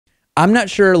I'm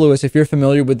not sure, Lewis, if you're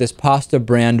familiar with this pasta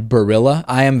brand Barilla.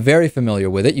 I am very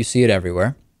familiar with it. You see it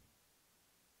everywhere.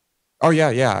 Oh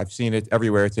yeah. I've seen it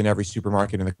everywhere. It's in every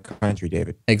supermarket in the country,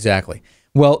 David. Exactly.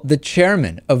 Well, the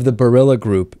chairman of the Barilla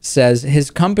Group says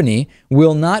his company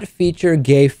will not feature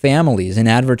gay families in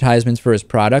advertisements for his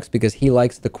products because he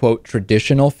likes the, quote,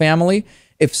 traditional family.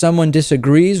 If someone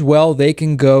disagrees, well, they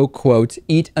can go, quote,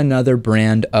 eat another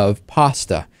brand of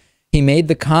pasta. He made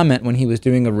the comment when he was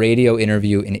doing a radio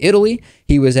interview in Italy.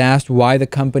 He was asked why the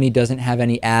company doesn't have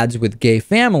any ads with gay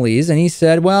families, and he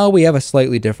said, well, we have a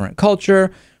slightly different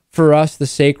culture. For us, the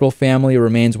sacral family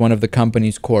remains one of the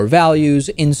company's core values.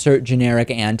 Insert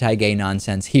generic anti-gay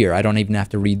nonsense here. I don't even have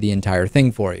to read the entire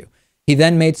thing for you. He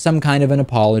then made some kind of an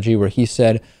apology where he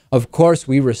said, of course,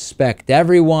 we respect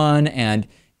everyone, and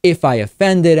if I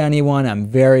offended anyone, I'm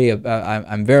very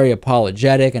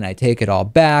apologetic, and I take it all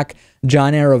back.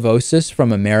 John Aravosis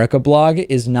from America Blog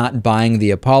is not buying the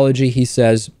apology. He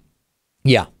says,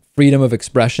 yeah, freedom of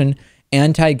expression.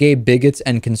 Anti-gay bigots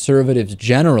and conservatives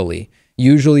generally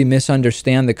usually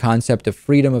misunderstand the concept of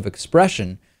freedom of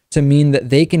expression to mean that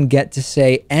they can get to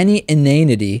say any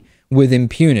inanity with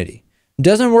impunity.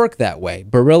 Doesn't work that way.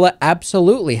 Barilla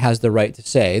absolutely has the right to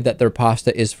say that their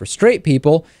pasta is for straight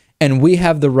people, and we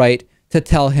have the right to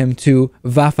tell him to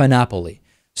vaffa Napoli.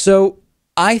 So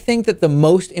I think that the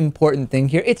most important thing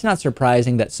here, it's not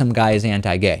surprising that some guy is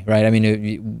anti-gay, right? I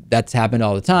mean, that's happened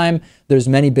all the time. There's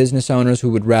many business owners who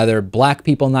would rather black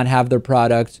people not have their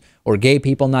products or gay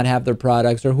people not have their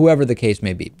products or whoever the case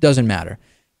may be. Doesn't matter.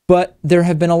 But there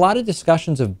have been a lot of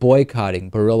discussions of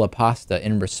boycotting Barilla pasta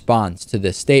in response to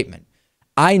this statement.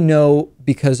 I know,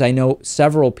 because I know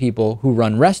several people who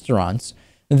run restaurants,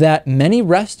 that many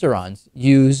restaurants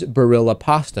use Barilla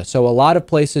pasta. So a lot of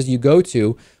places you go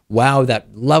to, wow,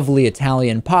 that lovely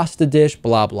Italian pasta dish,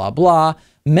 blah, blah, blah.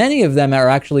 Many of them are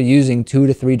actually using $2 to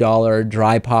 $3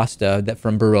 dry pasta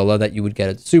from Barilla that you would get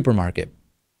at the supermarket.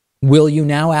 Will you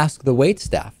now ask the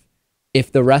waitstaff if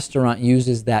the restaurant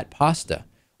uses that pasta?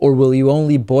 Or will you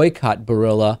only boycott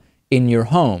Barilla in your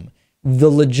home?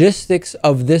 The logistics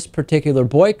of this particular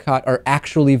boycott are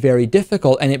actually very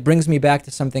difficult, and it brings me back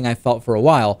to something I felt for a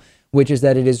while, which is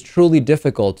that it is truly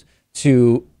difficult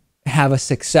to have a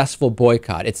successful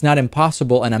boycott. It's not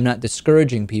impossible, and I'm not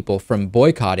discouraging people from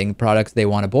boycotting products they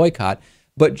want to boycott,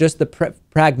 but just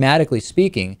pragmatically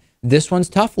speaking, this one's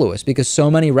tough, Lewis, because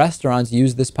so many restaurants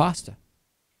use this pasta.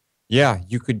 Yeah,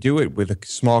 you could do it with a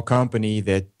small company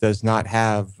that does not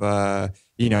have,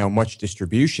 much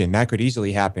distribution. That could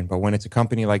easily happen. But when it's a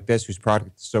company like this, whose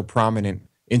product is so prominent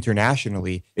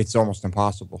internationally, it's almost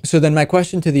impossible. So then my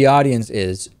question to the audience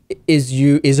is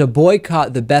a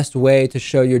boycott the best way to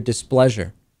show your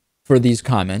displeasure for these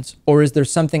comments, or is there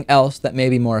something else that may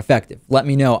be more effective? Let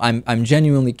me know. I'm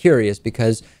genuinely curious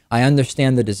because I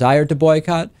understand the desire to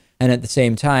boycott, and at the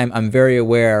same time, I'm very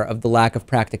aware of the lack of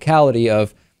practicality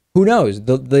of, who knows,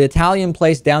 the Italian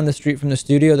place down the street from the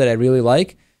studio that I really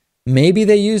like, maybe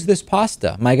they use this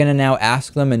pasta. Am I going to now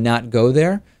ask them and not go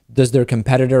there? Does their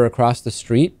competitor across the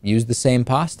street use the same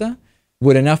pasta?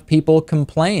 Would enough people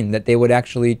complain that they would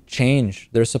actually change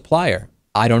their supplier?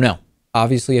 I don't know.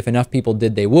 Obviously, if enough people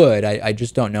did, they would. I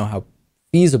just don't know how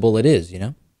feasible it is, you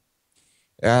know?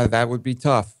 That would be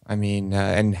tough. I mean,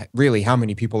 and really, how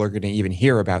many people are going to even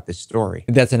hear about this story?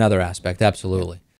 That's another aspect, absolutely.